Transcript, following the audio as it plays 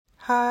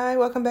Hi,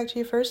 welcome back to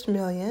Your First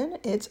Million.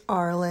 It's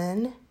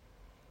Arlen.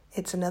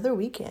 It's another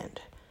weekend.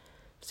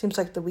 Seems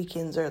like the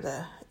weekends are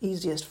the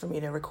easiest for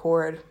me to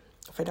record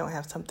if I don't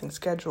have something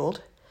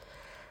scheduled.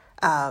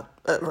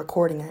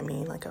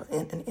 Recording, like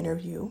an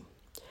interview.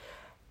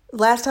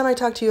 Last time I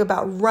talked to you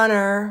about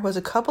Runner was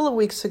a couple of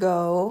weeks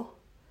ago.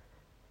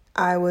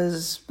 I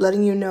was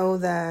letting you know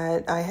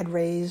that I had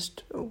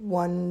raised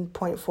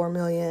 $1.4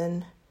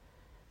 million.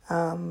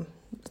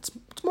 It's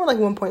more like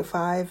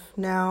 1.5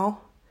 now.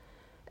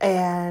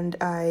 And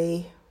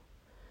a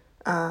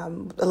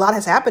lot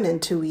has happened in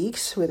 2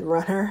 weeks with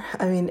Runner.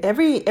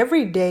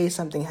 Every day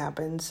something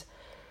happens.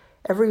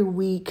 Every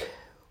week,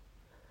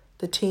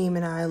 the team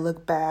and I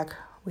look back.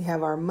 We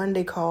have our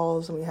Monday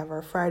calls and we have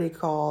our Friday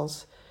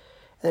calls.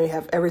 And then we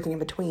have everything in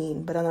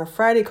between. But on our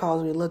Friday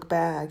calls, we look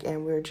back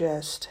and we're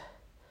just...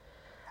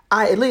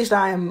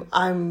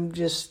 I'm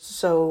just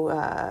so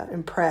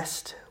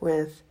impressed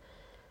with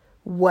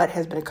what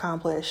has been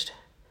accomplished.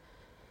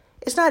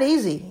 It's not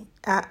easy.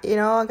 I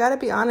got to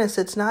be honest,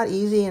 it's not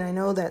easy. And I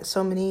know that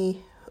so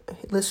many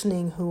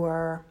listening who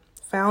are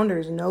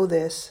founders know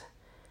this.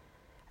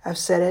 I've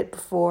said it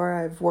before.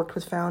 I've worked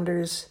with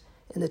founders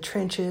in the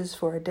trenches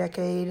for a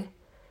decade.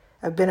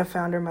 I've been a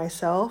founder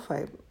myself.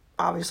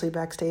 Obviously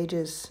backstage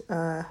was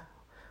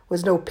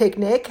no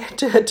picnic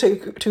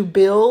to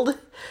build.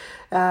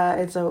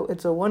 It's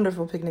a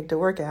wonderful picnic to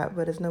work at,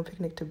 but it's no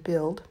picnic to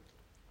build.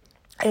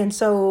 And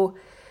so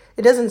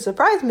it doesn't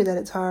surprise me that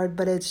it's hard,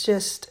 but it's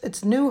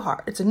new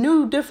hard. It's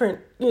a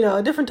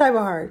different type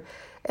of hard.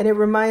 And it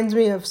reminds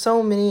me of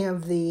so many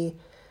of the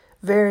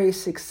very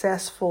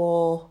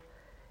successful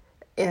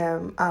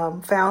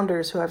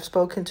founders who I've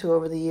spoken to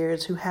over the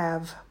years who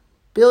have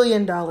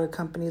billion-dollar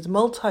companies,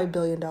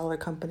 multi-billion-dollar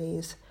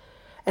companies,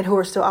 and who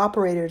are still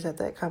operators at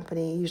that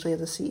company, usually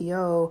as a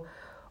CEO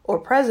or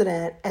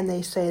president, and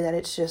they say that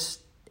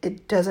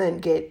it doesn't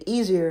get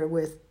easier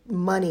with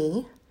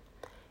money.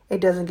 It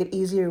doesn't get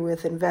easier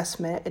with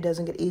investment. It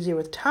doesn't get easier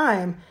with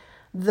time.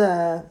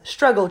 The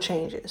struggle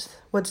changes.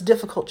 What's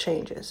difficult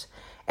changes.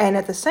 And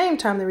at the same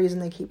time, the reason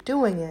they keep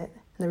doing it,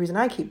 and the reason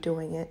I keep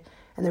doing it,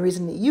 and the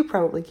reason that you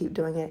probably keep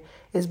doing it,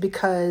 is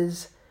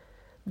because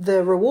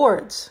the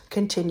rewards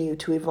continue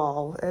to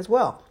evolve as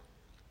well.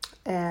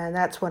 And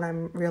that's what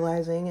I'm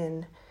realizing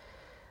and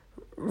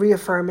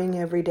reaffirming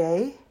every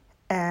day.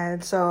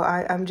 And so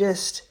I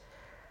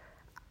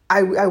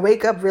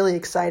wake up really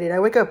excited. I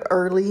wake up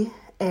early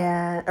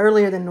and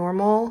earlier than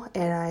normal,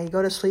 and I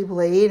go to sleep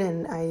late.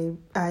 And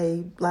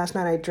I last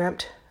night I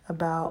dreamt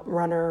about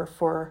Runner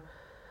for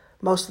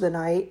most of the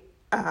night.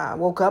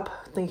 Woke up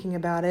thinking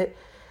about it,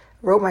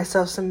 wrote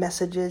myself some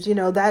messages.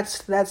 That's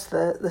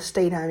the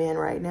state I'm in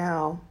right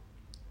now,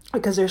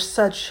 because there's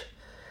such,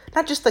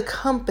 not just the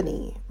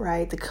company,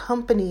 right? The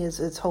company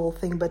is its whole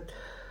thing, but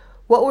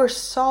what we're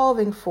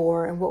solving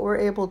for and what we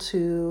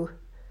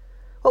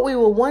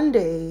will one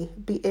day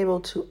be able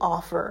to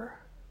offer,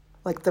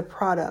 like the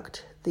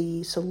product,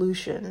 the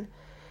solution,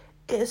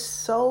 is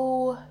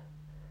so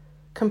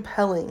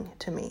compelling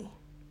to me.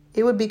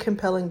 It would be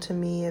compelling to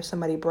me if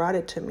somebody brought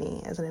it to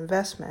me as an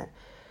investment.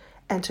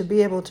 And to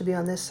be able to be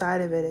on this side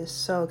of it is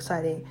so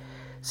exciting.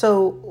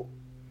 So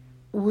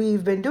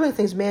we've been doing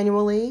things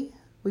manually.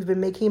 We've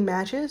been making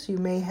matches. You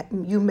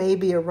may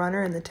be a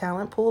runner in the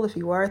talent pool. If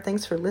you are,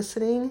 thanks for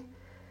listening.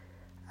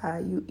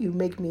 You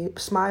make me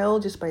smile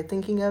just by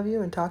thinking of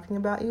you and talking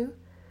about you.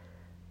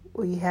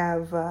 We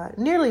have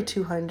nearly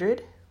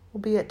 200.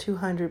 We'll be at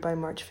 200 by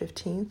March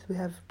 15th. We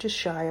have just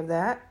shy of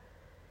that.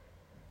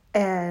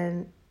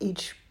 And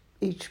each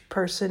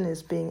person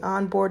is being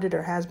onboarded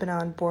or has been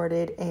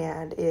onboarded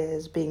and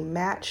is being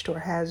matched or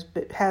has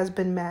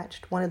been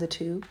matched, one of the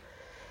two.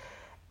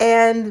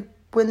 And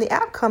when the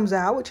app comes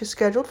out, which is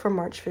scheduled for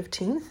March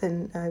 15th,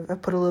 and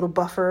I've put a little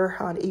buffer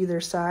on either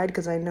side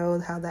because I know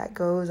how that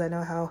goes. I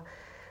know how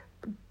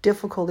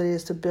difficult it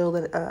is to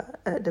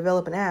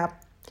develop an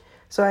app.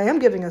 So I am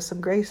giving us some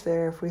grace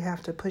there if we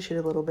have to push it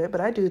a little bit. But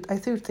I do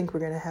think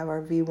we're going to have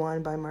our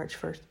V1 by March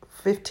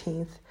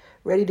 15th,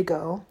 ready to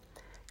go,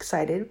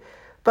 excited.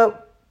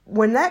 But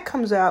when that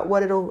comes out,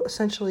 what it'll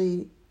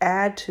essentially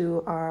add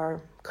to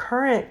our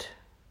current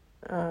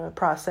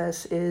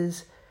process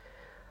is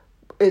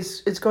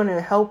it's going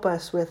to help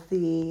us with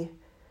the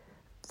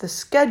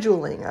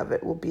scheduling of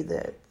it. Will be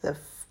the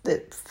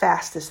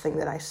fastest thing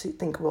that I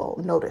think we'll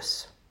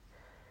notice,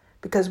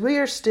 because we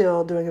are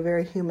still doing a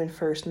very human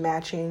first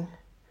matching.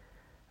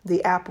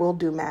 The app will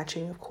do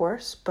matching, of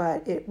course,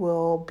 but it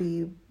will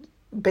be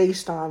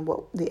based on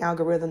what the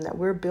algorithm that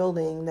we're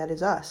building, that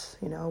is us.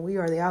 We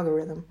are the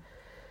algorithm.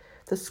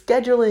 The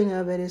scheduling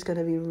of it is going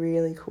to be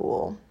really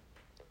cool.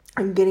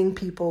 And getting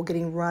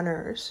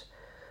runners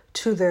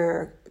to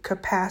their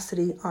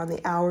capacity on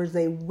the hours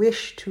they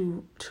wish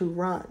to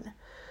run.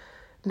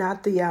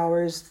 Not the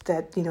hours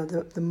that,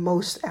 the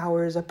most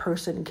hours a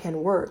person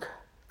can work,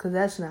 because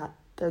that's not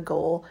the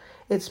goal.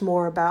 It's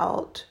more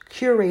about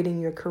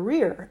curating your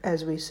career,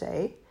 as we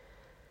say.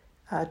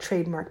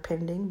 Trademark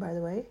pending, by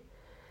the way.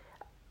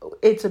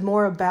 it's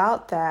more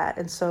about that.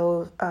 And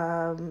so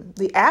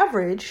the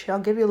average, I'll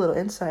give you a little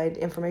inside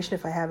information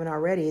if I haven't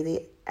already.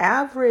 The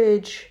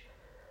average,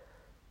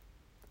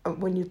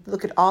 when you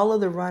look at all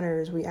of the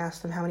runners, we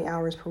ask them how many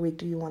hours per week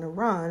do you want to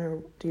run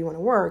or do you want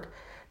to work?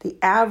 The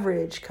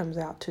average comes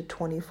out to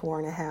 24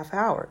 and a half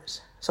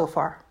hours so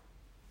far,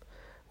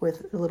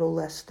 with a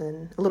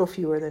little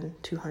fewer than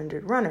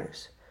 200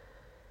 runners.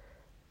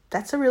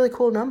 That's a really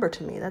cool number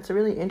to me. That's a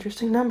really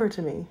interesting number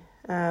to me.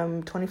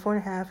 24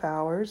 and a half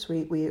hours.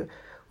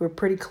 We're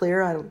pretty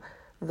clear on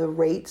the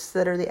rates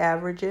that are the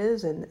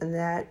averages, and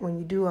that when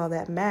you do all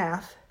that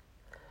math,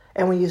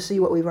 and when you see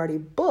what we've already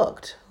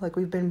booked, like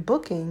we've been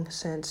booking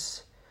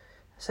since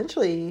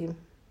essentially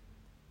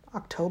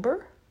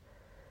October,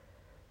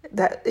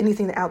 that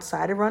anything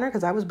outside of Runner,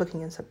 because I was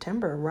booking in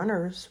September,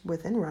 runners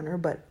within Runner,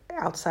 but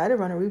outside of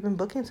Runner, we've been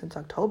booking since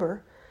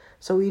October.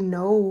 So we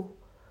know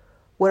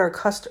what our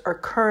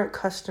current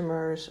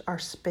customers are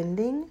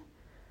spending,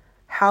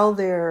 how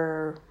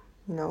they're,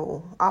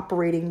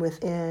 operating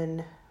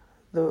within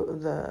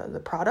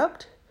the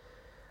product,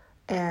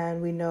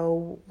 and we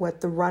know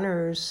what the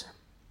runners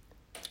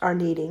are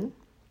needing,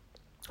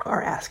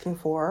 are asking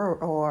for,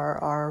 or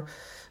are,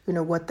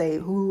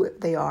 who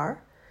they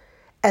are.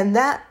 And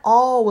that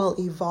all will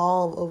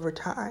evolve over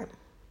time.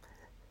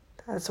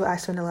 That's why I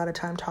spend a lot of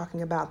time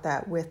talking about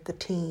that with the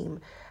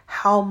team,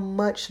 how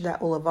much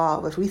that will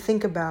evolve. If we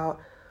think about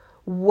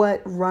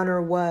what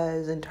Runner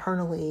was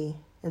internally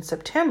in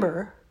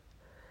September,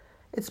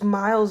 it's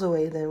miles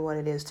away than what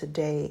it is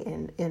today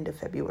in end of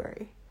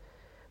February.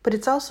 But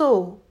it's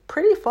also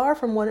pretty far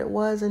from what it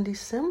was in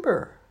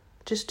December,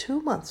 just 2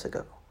 months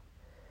ago.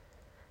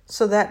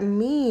 So that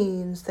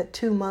means that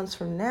 2 months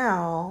from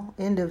now,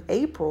 end of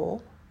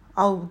April,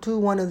 I'll do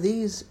one of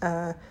these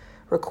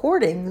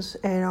recordings,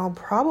 and I'll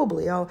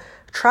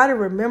try to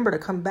remember to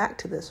come back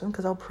to this one,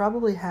 because I'll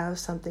probably have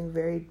something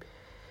very,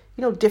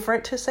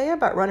 different to say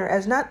about Runner,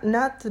 as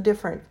not the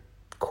different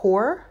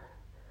core,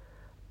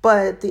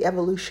 but the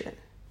evolution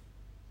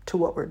to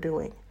what we're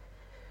doing.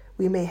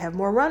 We may have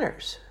more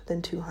runners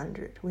than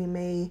 200. We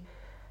may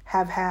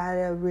have had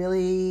a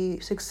really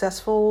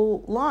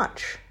successful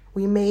launch.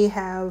 We may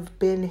have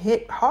been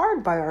hit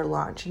hard by our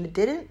launch and it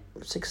didn't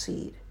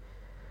succeed.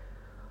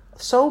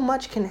 So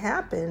much can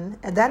happen,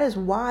 and that is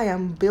why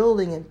I'm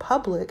building in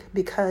public,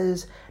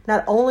 because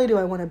not only do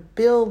I want to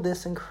build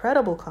this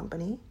incredible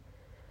company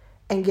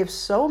and give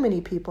so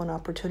many people an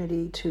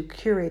opportunity to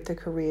curate their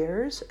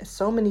careers,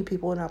 so many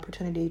people an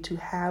opportunity to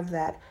have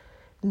that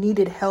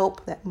needed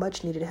help, that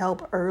much needed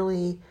help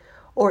early,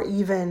 or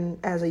even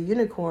as a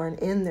unicorn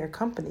in their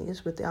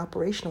companies with the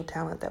operational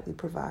talent that we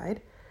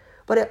provide.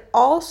 But I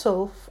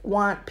also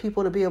want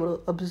people to be able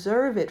to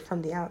observe it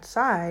from the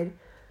outside,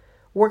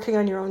 working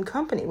on your own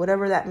company,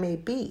 whatever that may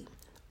be,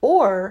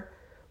 or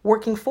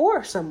working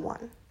for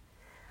someone.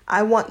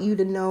 I want you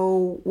to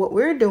know what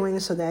we're doing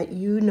so that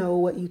you know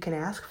what you can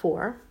ask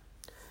for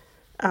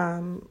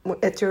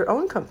at your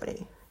own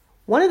company.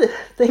 One of the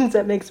things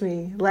that makes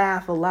me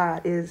laugh a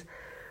lot is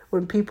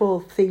when people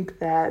think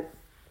that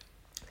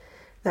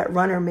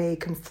Runner may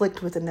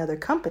conflict with another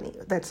company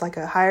that's like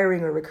a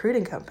hiring or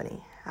recruiting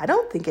company. I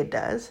don't think it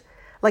does.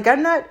 Like,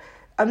 I'm not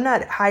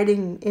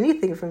hiding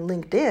anything from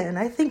LinkedIn.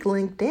 I think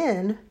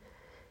LinkedIn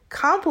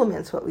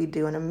complements what we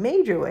do in a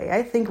major way.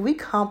 I think we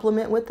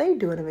complement what they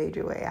do in a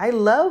major way. I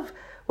love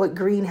what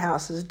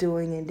Greenhouse is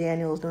doing and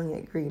Daniel's doing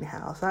at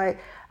Greenhouse. I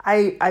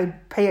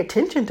pay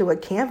attention to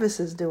what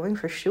Canvas is doing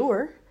for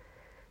sure.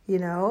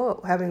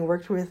 Having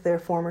worked with their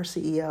former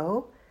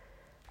CEO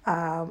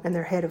and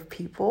their head of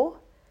people,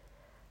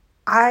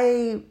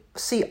 I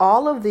see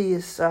all of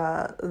these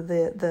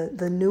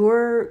the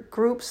newer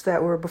groups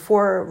that were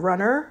before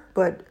Runner,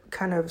 but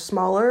kind of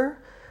smaller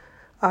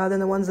than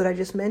the ones that I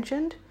just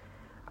mentioned.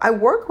 I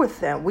work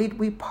with them.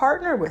 We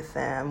partner with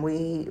them.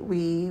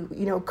 We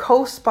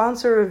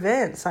co-sponsor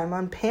events. I'm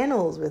on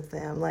panels with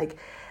them. Like,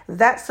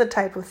 that's the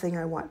type of thing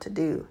I want to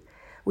do.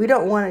 We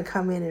don't want to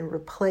come in and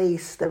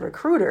replace the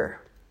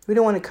recruiter. We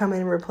don't want to come in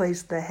and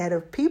replace the head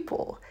of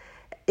people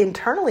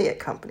internally at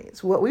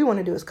companies. What we want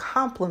to do is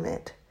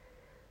complement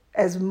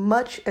as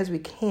much as we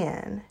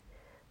can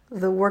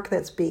the work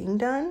that's being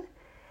done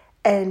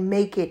and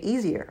make it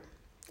easier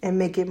and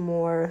make it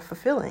more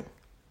fulfilling.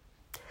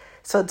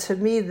 So to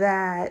me,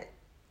 that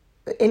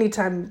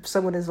anytime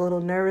someone is a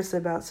little nervous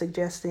about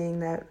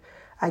suggesting that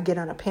I get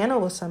on a panel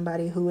with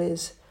somebody who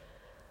is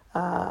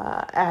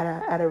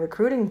at a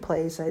recruiting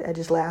place, I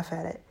just laugh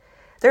at it.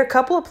 There are a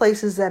couple of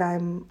places that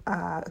I'm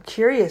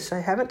curious, I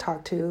haven't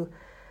talked to,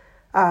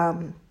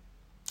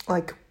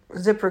 like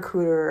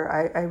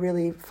ZipRecruiter. I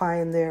really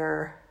find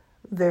their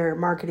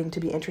marketing to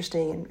be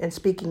interesting. And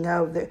speaking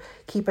of,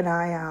 keep an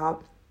eye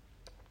out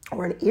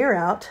or an ear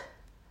out,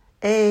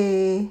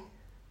 keep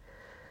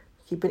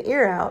an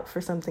ear out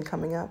for something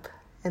coming up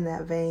in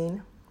that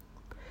vein.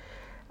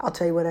 I'll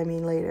tell you what I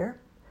mean later.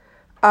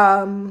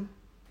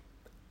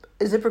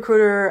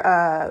 ZipRecruiter,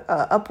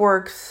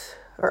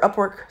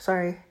 Upwork,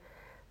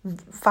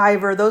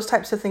 Fiverr, those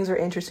types of things are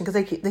interesting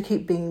because they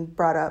keep being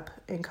brought up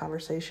in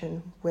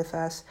conversation with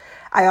us.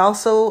 I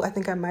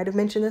think I might have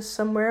mentioned this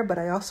somewhere, but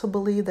I also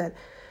believe that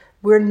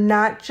we're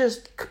not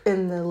just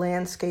in the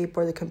landscape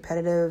or the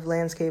competitive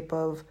landscape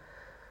of,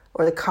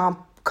 or the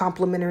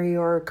complementary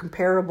or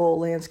comparable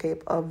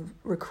landscape of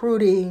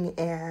recruiting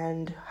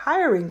and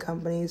hiring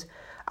companies.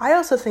 I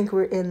also think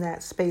we're in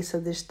that space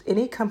of this,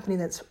 any company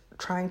that's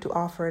trying to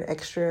offer an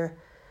extra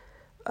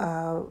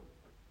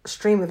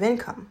stream of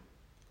income.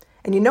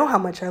 And you know how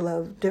much I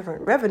love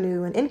different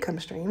revenue and income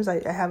streams.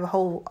 I have a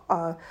whole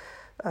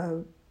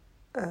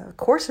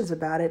courses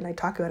about it, and I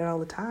talk about it all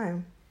the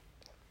time.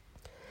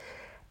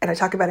 And I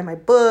talk about it in my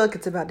book,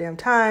 It's About Damn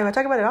Time. I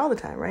talk about it all the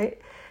time, right?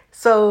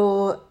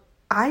 So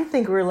I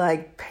think we're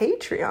like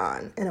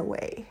Patreon in a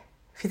way.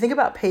 If you think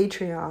about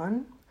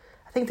Patreon,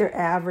 I think their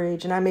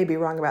average, and I may be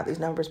wrong about these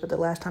numbers, but the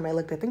last time I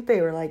looked, I think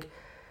they were like,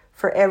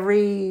 for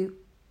every,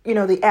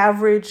 the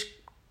average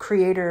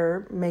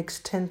creator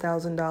makes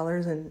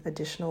 $10,000 in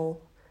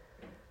additional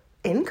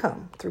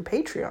income through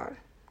Patreon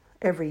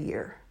every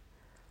year.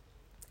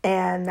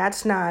 And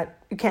that's not,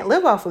 you can't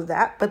live off of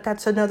that, but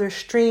that's another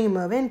stream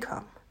of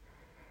income.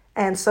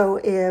 And so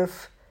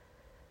if,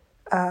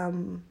 I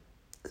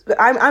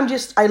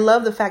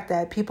love the fact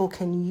that people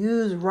can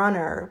use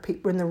Runner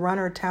in the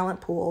Runner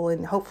talent pool.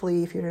 And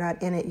hopefully if you're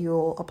not in it,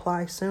 you'll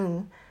apply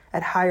soon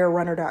at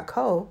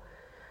hirerunner.co.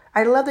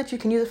 I love that you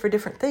can use it for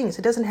different things.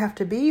 It doesn't have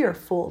to be your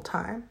full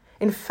time.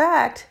 In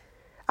fact,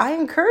 I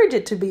encourage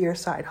it to be your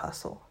side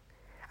hustle.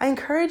 I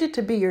encourage it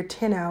to be your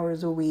 10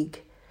 hours a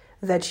week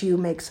that you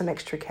make some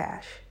extra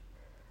cash.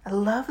 I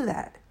love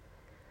that.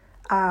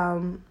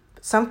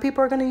 Some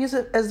people are going to use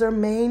it as their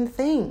main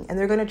thing, and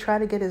they're going to try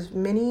to get as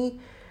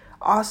many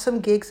awesome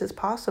gigs as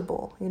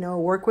possible.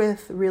 Work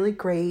with really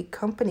great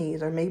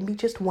companies, or maybe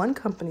just one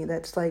company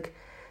that's like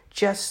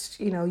just,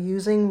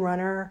 using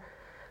Runner.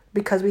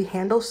 Because we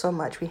handle so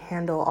much. We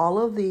handle all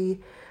of the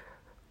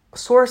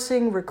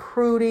sourcing,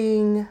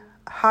 recruiting,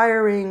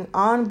 hiring,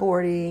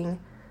 onboarding.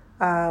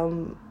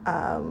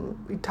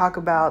 We talk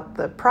about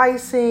the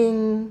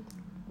pricing,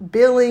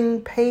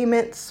 billing,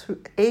 payments,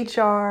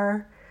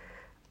 HR,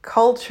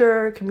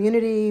 culture,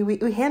 community.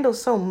 We handle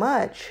so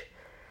much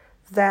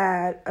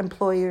that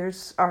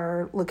employers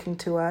are looking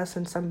to us,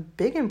 and some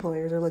big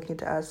employers are looking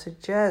to us to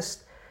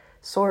just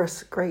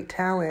source great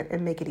talent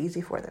and make it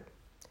easy for them.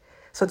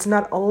 So it's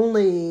not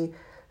only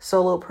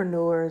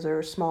solopreneurs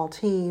or small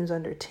teams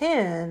under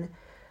 10.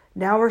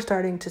 Now we're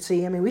starting to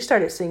see, we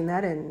started seeing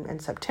that in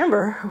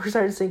September. We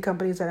started seeing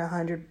companies at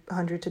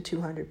 100 to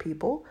 200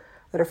 people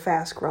that are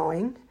fast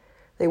growing.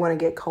 They want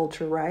to get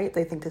culture right.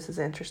 They think this is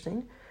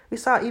interesting. We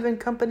saw even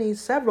companies,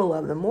 several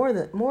of them, more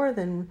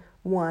than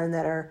one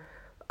that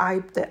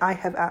I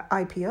have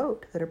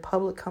IPO'd, that are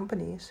public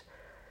companies,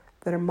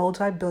 that are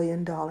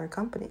multi-billion-dollar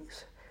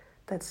companies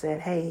that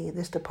said, hey,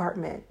 this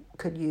department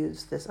could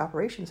use this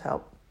operations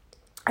help.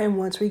 And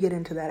once we get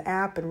into that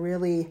app and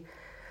really,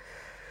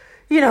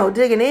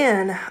 digging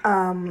in,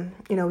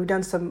 we've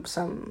done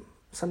some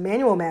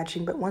manual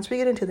matching, but once we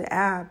get into the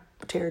app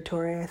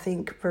territory, I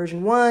think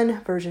version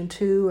 1, version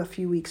 2, a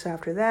few weeks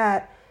after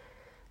that,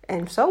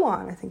 and so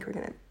on, I think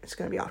it's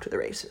gonna be off to the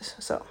races.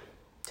 So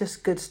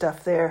just good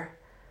stuff there.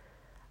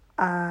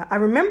 I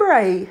remember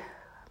I'm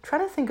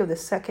trying to think of the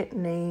second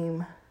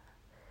name.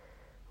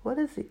 What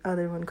is the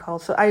other one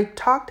called? So I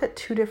talked at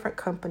 2 different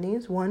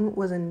companies. One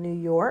was in New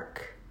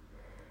York.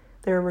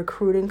 They're a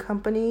recruiting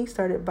company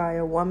started by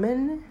a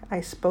woman.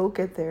 I spoke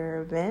at their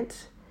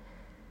event,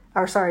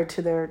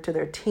 to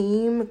their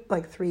team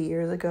like 3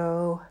 years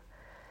ago.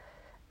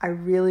 I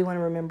really want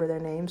to remember their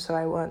name.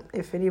 So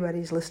if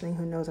anybody's listening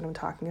who knows what I'm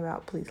talking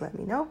about, please let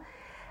me know.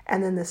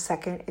 And then the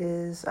second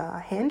is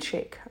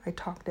Handshake. I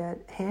talked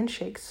at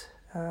Handshakes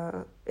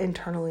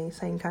internally,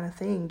 same kind of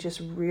thing, just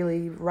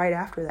really right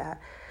after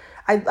that.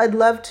 I'd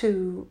love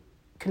to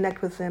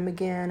connect with them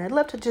again. I'd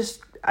love to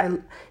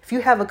if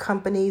you have a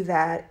company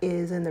that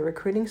is in the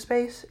recruiting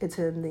space, it's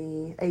in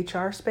the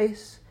HR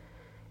space,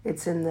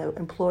 it's in the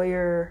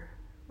employee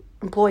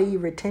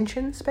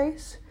retention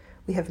space.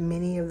 We have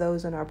many of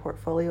those in our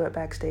portfolio at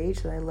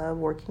Backstage that I love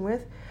working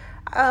with.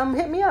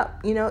 Hit me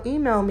up,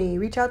 email me,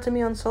 reach out to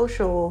me on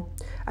social.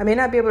 I may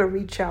not be able to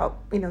reach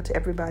out, to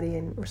everybody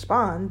and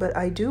respond, but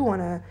I do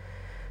want to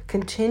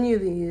continue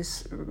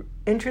these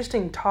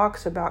interesting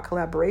talks about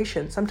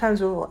collaboration. Sometimes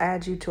we'll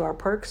add you to our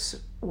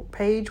perks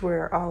page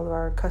where all of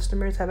our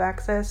customers have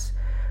access,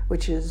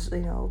 which is,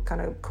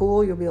 kind of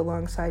cool. You'll be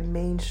alongside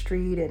Main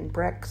Street and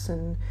Brex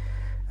and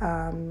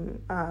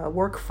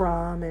Work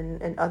From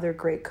and other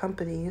great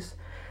companies.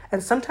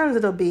 And sometimes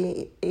it'll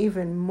be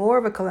even more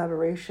of a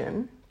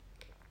collaboration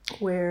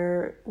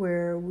where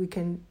we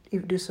can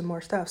even do some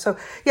more stuff. So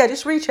yeah,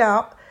 just reach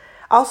out.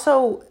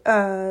 Also,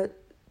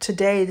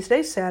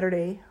 today's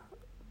Saturday.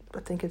 I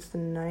think it's the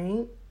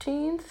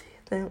 19th.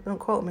 Don't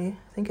quote me.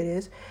 I think it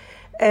is.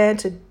 And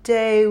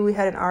today we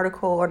had an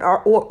article,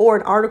 or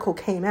an article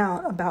came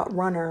out about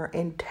Runner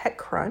in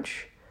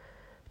TechCrunch.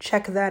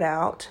 Check that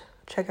out.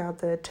 Check out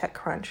the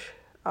TechCrunch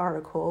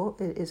article.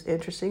 It is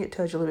interesting. It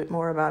tells you a little bit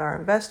more about our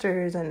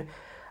investors and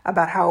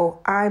about how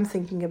I'm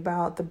thinking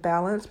about the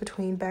balance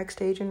between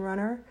Backstage and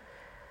Runner.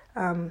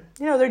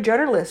 They're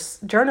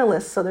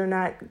journalists, so they're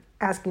not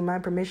asking my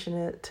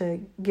permission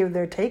to give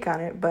their take on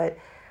it, but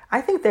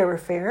I think they were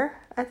fair.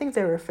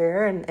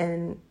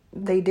 And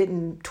they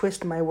didn't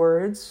twist my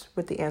words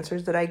with the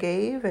answers that I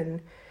gave,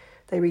 and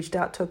they reached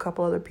out to a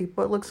couple other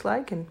people, it looks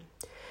like, and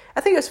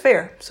I think it's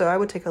fair, so I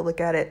would take a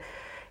look at it.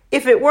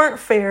 If it weren't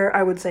fair,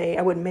 I would say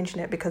I wouldn't mention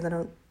it because I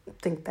don't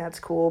think that's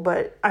cool,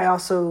 but I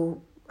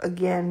also,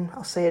 again,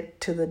 I'll say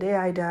it to the day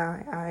I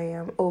die, I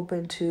am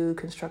open to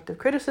constructive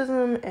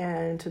criticism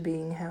and to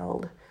being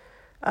held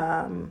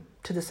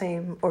to the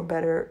same or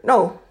better.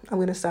 No, I'm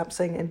going to stop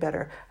saying it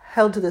better.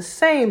 Held to the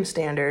same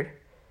standard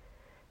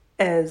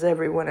as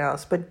everyone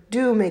else, but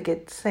do make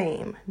it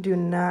same. Do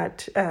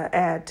not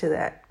add to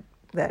that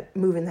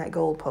moving that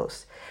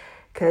goalpost.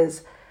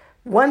 Because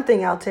one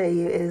thing I'll tell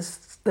you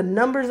is the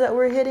numbers that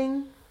we're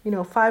hitting,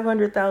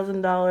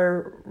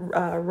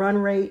 $500,000 run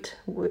rate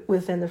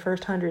within the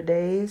first 100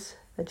 days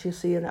that you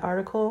see in the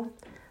article.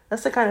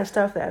 That's the kind of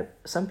stuff that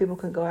some people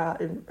can go out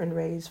and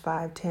raise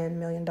 $5-10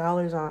 million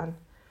on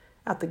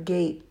out the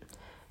gate.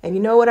 And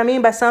you know what I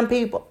mean by some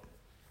people.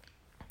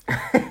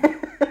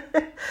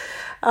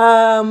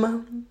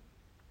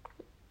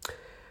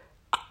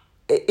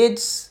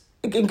 It's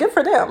good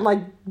for them. Like,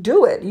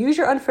 do it. Use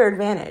your unfair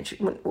advantage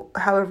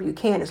however you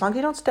can. As long as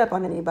you don't step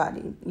on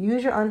anybody,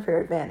 use your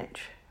unfair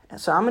advantage.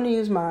 So I'm going to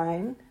use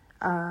mine,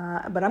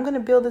 but I'm going to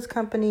build this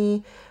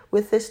company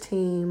with this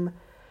team,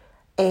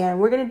 and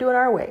we're going to do it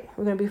our way.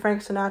 We're going to be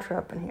Frank Sinatra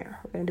up in here.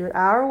 We're going to do it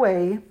our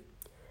way.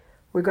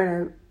 We're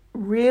going to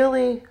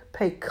really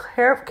pay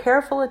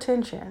careful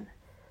attention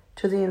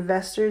to the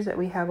investors that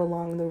we have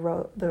along the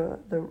road,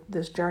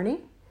 this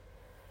journey,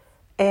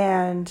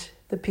 and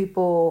the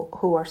people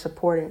who are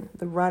supporting,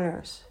 the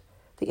runners,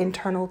 the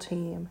internal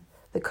team,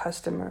 the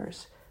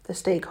customers, the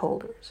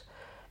stakeholders.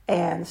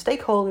 And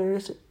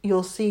stakeholders,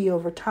 you'll see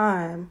over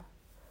time,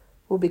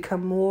 will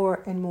become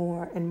more and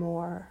more and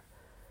more,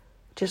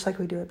 just like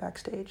we do at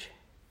Backstage.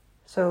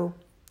 So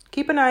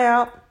keep an eye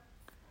out.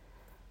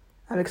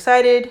 I'm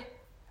excited.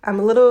 I'm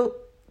a little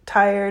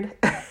tired.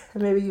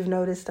 Maybe you've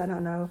noticed, I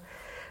don't know.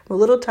 I'm a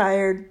little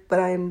tired, but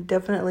I'm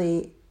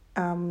definitely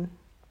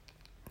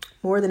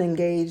more than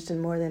engaged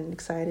and more than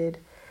excited.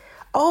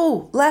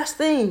 Oh, last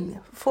thing.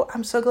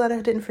 I'm so glad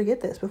I didn't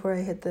forget this before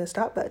I hit the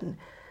stop button.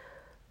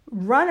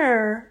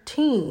 Runner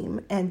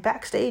team and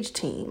Backstage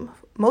team,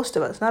 most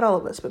of us, not all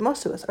of us, but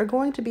most of us, are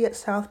going to be at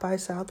South by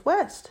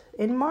Southwest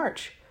in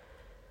March.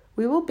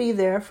 We will be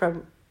there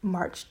from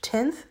March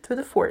 10th through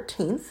the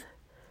 14th.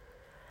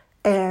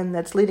 And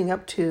that's leading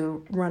up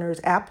to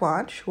Runner's app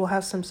launch. We'll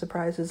have some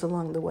surprises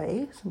along the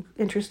way, some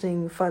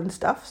interesting, fun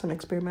stuff, some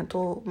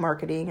experimental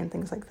marketing and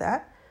things like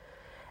that.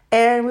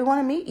 And we want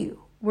to meet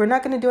you. We're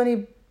not going to do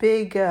any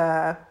big,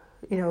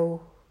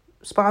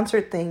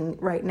 sponsored thing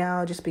right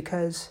now just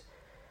because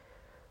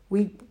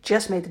we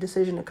just made the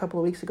decision a couple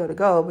of weeks ago to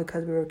go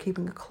because we were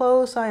keeping a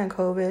close eye on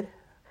COVID.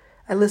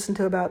 I listened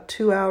to about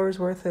 2 hours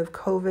worth of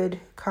COVID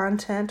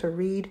content, or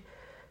read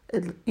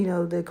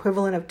the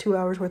equivalent of 2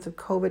 hours worth of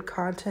COVID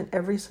content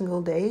every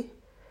single day.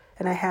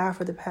 And I have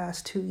for the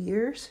past 2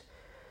 years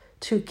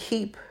to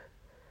keep,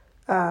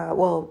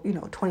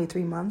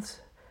 23 months,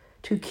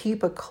 to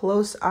keep a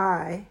close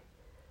eye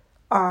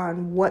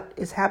on what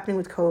is happening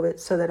with COVID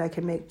so that I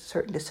can make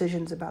certain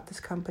decisions about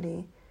this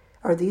company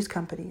or these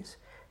companies.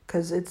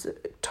 Because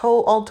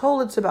all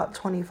told, it's about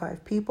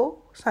 25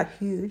 people. It's not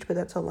huge, but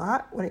that's a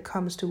lot when it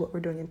comes to what we're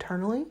doing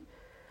internally.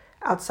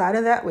 Outside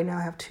of that, we now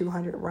have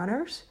 200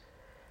 runners.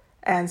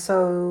 And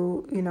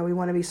so, we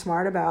want to be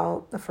smart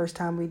about the first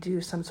time we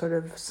do some sort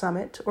of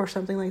summit or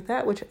something like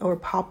that, or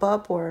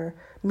pop-up or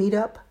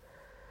meetup.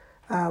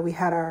 We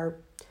had our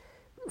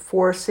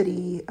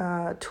 4-city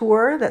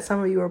tour that some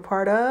of you were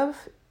part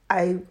of.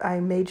 I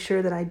made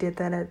sure that I did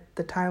that at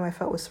the time I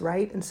felt was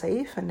right and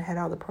safe and had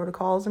all the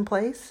protocols in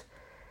place.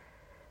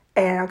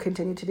 And I'll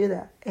continue to do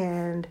that.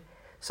 And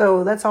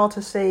so that's all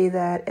to say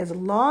that as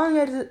long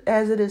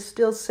as it is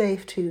still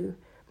safe to,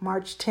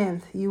 March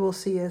 10th, you will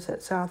see us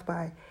at South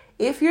by.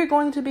 If you're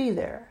going to be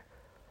there,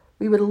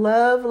 we would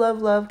love,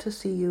 love, love to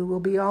see you. We'll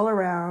be all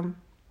around.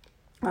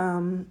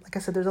 Like I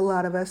said, there's a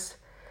lot of us.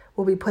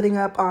 We'll be putting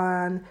up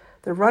on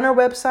the Runner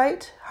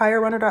website,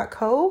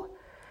 hirerunner.co,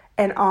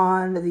 and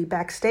on the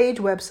Backstage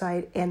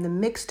website and the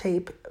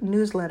Mixtape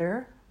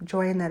newsletter.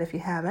 Join that if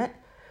you haven't.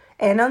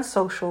 And on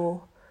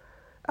social,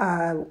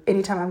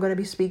 anytime I'm going to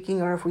be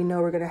speaking, or if we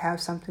know we're going to have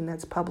something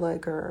that's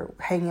public or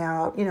hang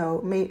out,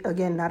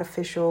 again, not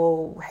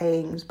official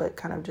hangs, but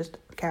kind of just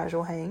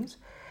casual hangs.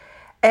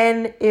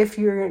 And if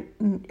you're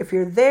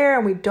there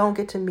and we don't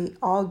get to meet,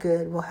 all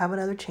good, we'll have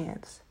another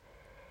chance.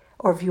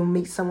 Or if you'll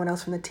meet someone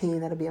else from the team,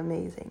 that'll be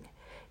amazing.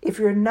 If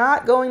you're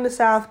not going to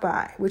South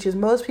by, which is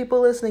most people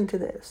listening to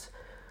this,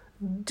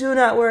 do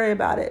not worry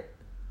about it.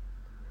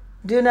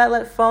 Do not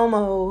let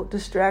FOMO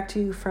distract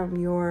you from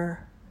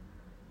your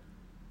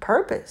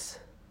purpose.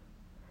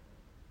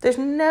 There's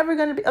never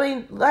going to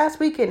be, last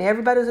weekend,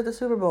 everybody was at the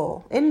Super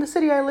Bowl in the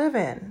city I live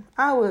in.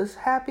 I was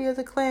happy as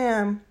a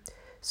clam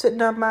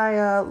sitting on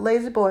my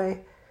lazy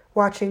boy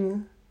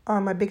watching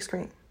on my big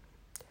screen.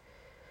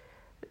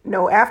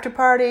 No after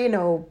party,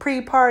 no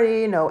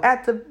pre-party, no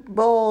at the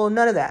bowl,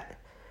 none of that.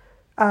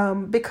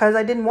 Because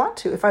I didn't want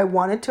to. If I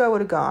wanted to, I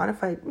would have gone.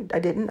 If I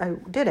didn't, I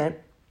didn't.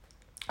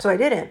 So I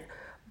didn't.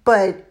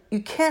 But you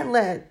can't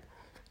let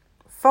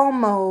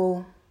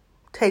FOMO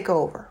take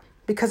over.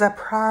 Because I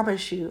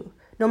promise you,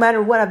 no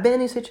matter what, I've been in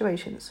these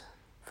situations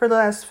for the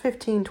last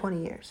 15,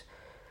 20 years.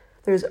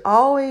 There's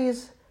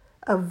always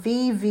a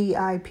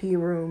VVIP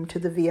room to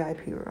the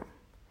VIP room.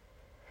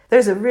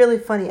 There's a really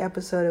funny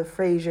episode of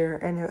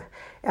Frasier, and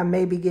I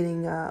may be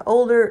getting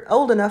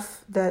old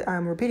enough that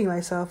I'm repeating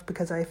myself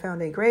because I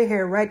found a gray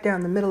hair right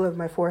down the middle of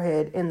my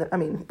forehead,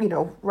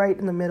 right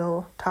in the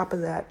middle, top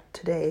of that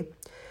today.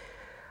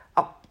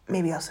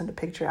 Maybe I'll send a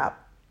picture out.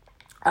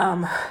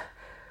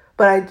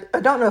 But I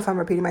don't know if I'm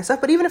repeating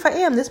myself, but even if I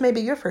am, this may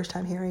be your first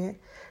time hearing it.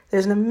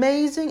 There's an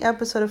amazing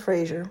episode of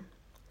Frasier,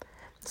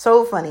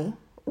 so funny,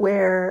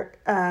 where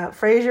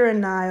Frasier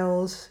and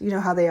Niles, you know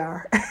how they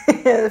are.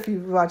 If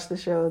you've watched the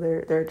show,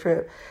 they're a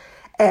trip.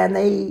 And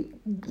they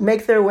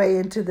make their way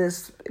into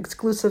this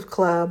exclusive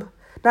club,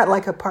 not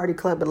like a party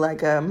club, but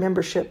like a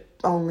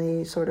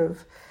membership-only sort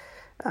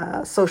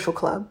of social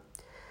club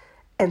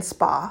and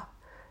spa.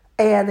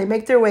 And they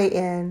make their way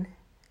in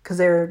because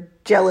they're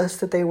jealous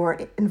that they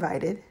weren't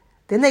invited.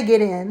 Then they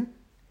get in,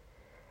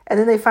 and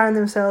then they find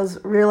themselves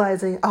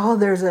realizing, oh,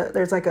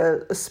 there's like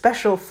a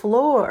special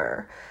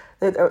floor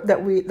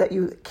that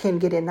you can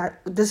get in.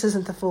 This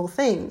isn't the full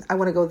thing. I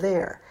want to go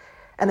there.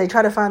 And they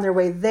try to find their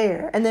way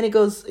there. And then it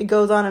goes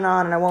on, and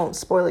I won't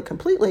spoil it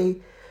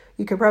completely.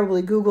 You can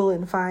probably Google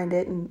and find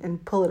it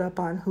and pull it up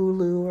on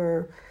Hulu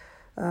or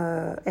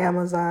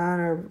Amazon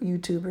or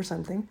YouTube or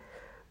something.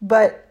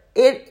 But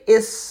it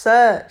is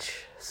such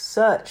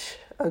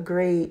a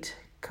great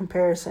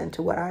comparison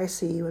to what I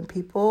see when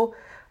people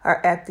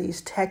are at these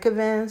tech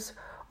events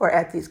or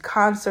at these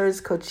concerts,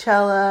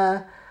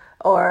 Coachella,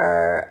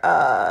 or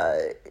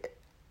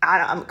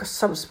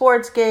some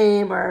sports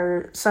game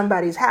or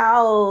somebody's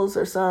house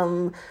or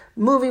some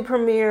movie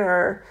premiere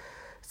or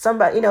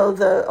somebody,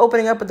 the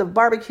opening up of the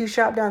barbecue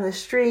shop down the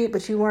street,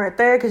 but you weren't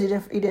there because you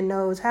didn't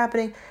know it was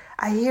happening.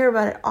 I hear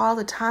about it all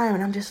the time,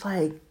 and I'm just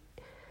like,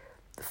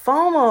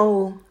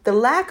 FOMO, the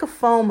lack of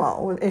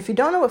FOMO, if you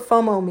don't know what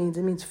FOMO means,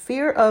 it means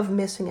fear of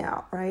missing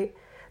out, right?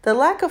 The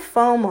lack of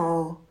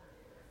FOMO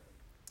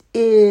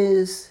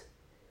is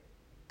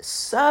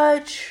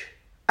such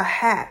a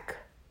hack.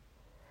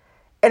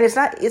 And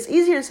it's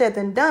easier said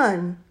than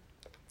done.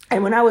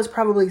 And when I was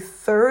probably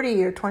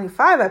 30 or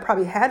 25, I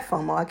probably had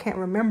FOMO. I can't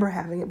remember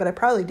having it, but I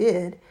probably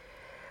did.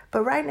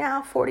 But right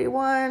now,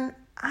 41,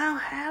 I don't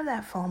have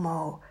that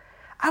FOMO.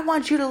 I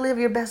want you to live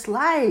your best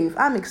life.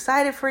 I'm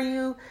excited for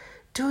you.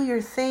 Do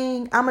your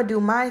thing. I'm going to do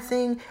my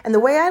thing. And the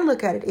way I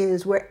look at it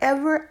is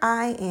wherever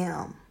I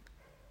am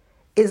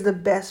is the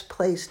best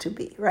place to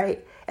be,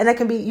 right? And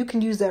you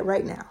can use that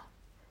right now.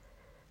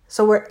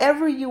 So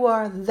wherever you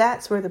are,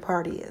 that's where the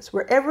party is.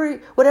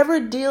 Whatever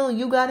deal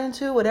you got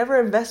into, whatever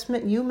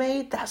investment you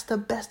made, that's the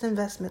best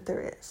investment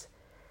there is.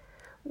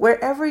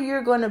 Wherever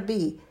you're going to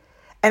be.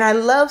 And I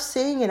love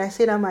seeing it. I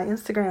see it on my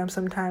Instagram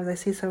sometimes. I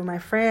see some of my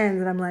friends,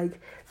 and I'm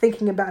like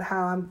thinking about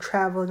how I'm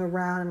traveling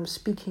around and I'm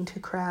speaking to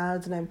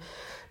crowds and I'm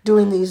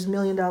doing these $1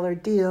 million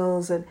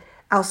deals. And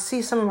I'll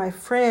see some of my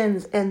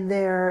friends, and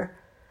they're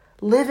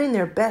living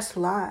their best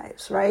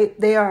lives, right?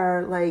 They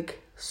are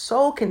like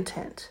so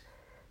content,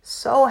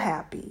 so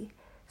happy,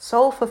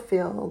 so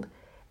fulfilled,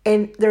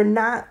 and they're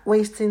not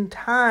wasting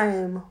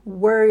time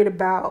worried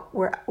about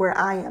where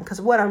I am.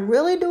 Because what I'm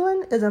really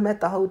doing is I'm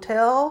at the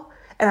hotel,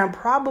 and I'm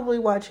probably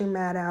watching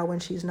Mad Al when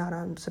she's not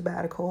on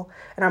sabbatical,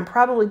 and I'm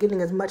probably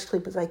getting as much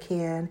sleep as I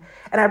can,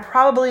 and I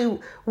probably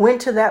went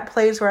to that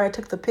place where I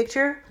took the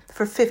picture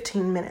for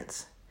 15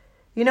 minutes.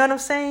 You know what I'm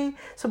saying?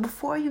 So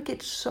before you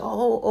get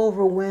so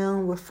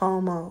overwhelmed with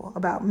FOMO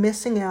about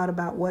missing out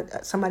about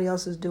what somebody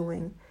else is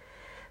doing,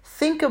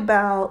 think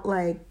about,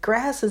 like,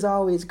 grass is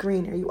always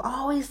greener. You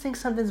always think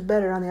something's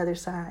better on the other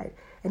side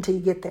until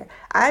you get there.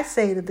 I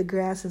say that the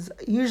grass is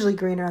usually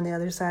greener on the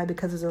other side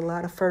because there's a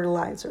lot of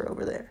fertilizer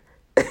over there.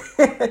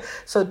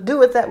 So do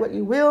with that what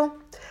you will.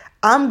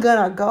 I'm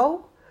gonna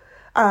go.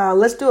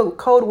 Let's do a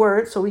code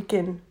word so we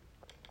can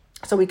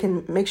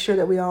make sure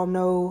that we all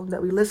know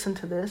that we listen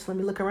to this. Let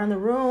me look around the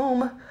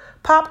room.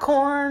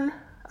 Popcorn.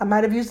 I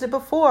might have used it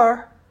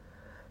before.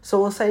 So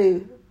we'll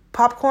say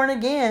popcorn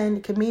again.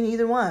 It could mean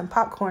either one.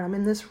 Popcorn. I'm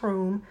in this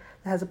room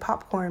that has a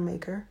popcorn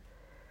maker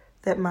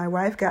that my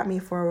wife got me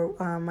for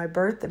my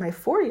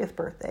 40th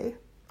birthday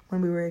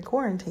when we were in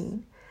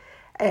quarantine.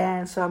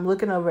 And so I'm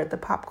looking over at the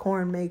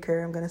popcorn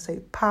maker. I'm going to say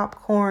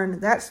popcorn.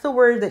 That's the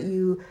word that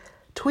you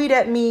tweet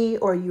at me,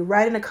 or you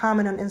write in a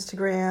comment on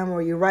Instagram,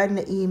 or you write in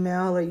an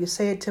email, or you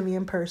say it to me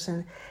in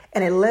person.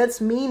 And it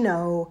lets me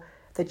know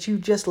that you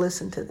just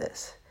listened to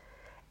this.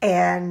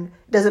 And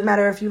it doesn't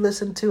matter if you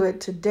listen to it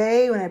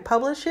today when I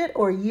publish it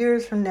or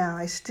years from now.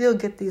 I still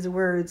get these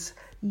words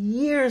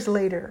years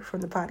later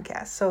from the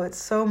podcast. So it's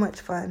so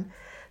much fun.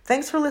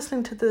 Thanks for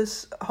listening to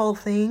this whole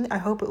thing. I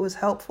hope it was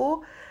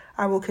helpful.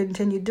 I will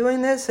continue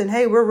doing this. And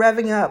hey, we're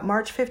revving up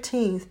March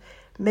 15th.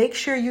 Make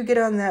sure you get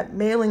on that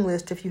mailing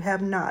list if you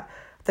have not.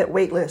 That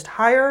wait list,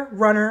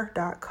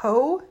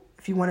 hirerunner.co.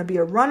 If you want to be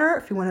a runner,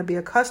 if you want to be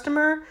a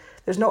customer,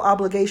 there's no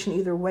obligation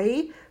either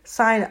way.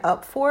 Sign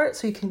up for it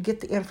so you can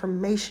get the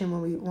information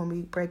when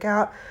we break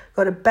out.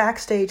 Go to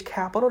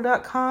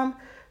backstagecapital.com.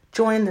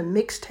 Join the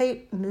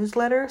mixtape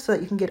newsletter so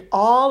that you can get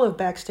all of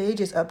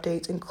Backstage's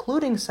updates,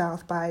 including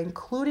South by,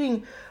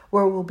 including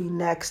where we'll be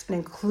next, and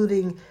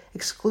including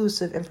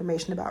exclusive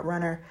information about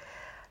Runner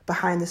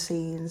behind the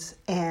scenes.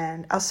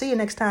 And I'll see you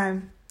next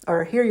time,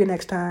 or hear you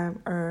next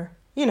time, or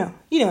you know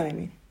what I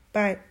mean.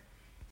 Bye.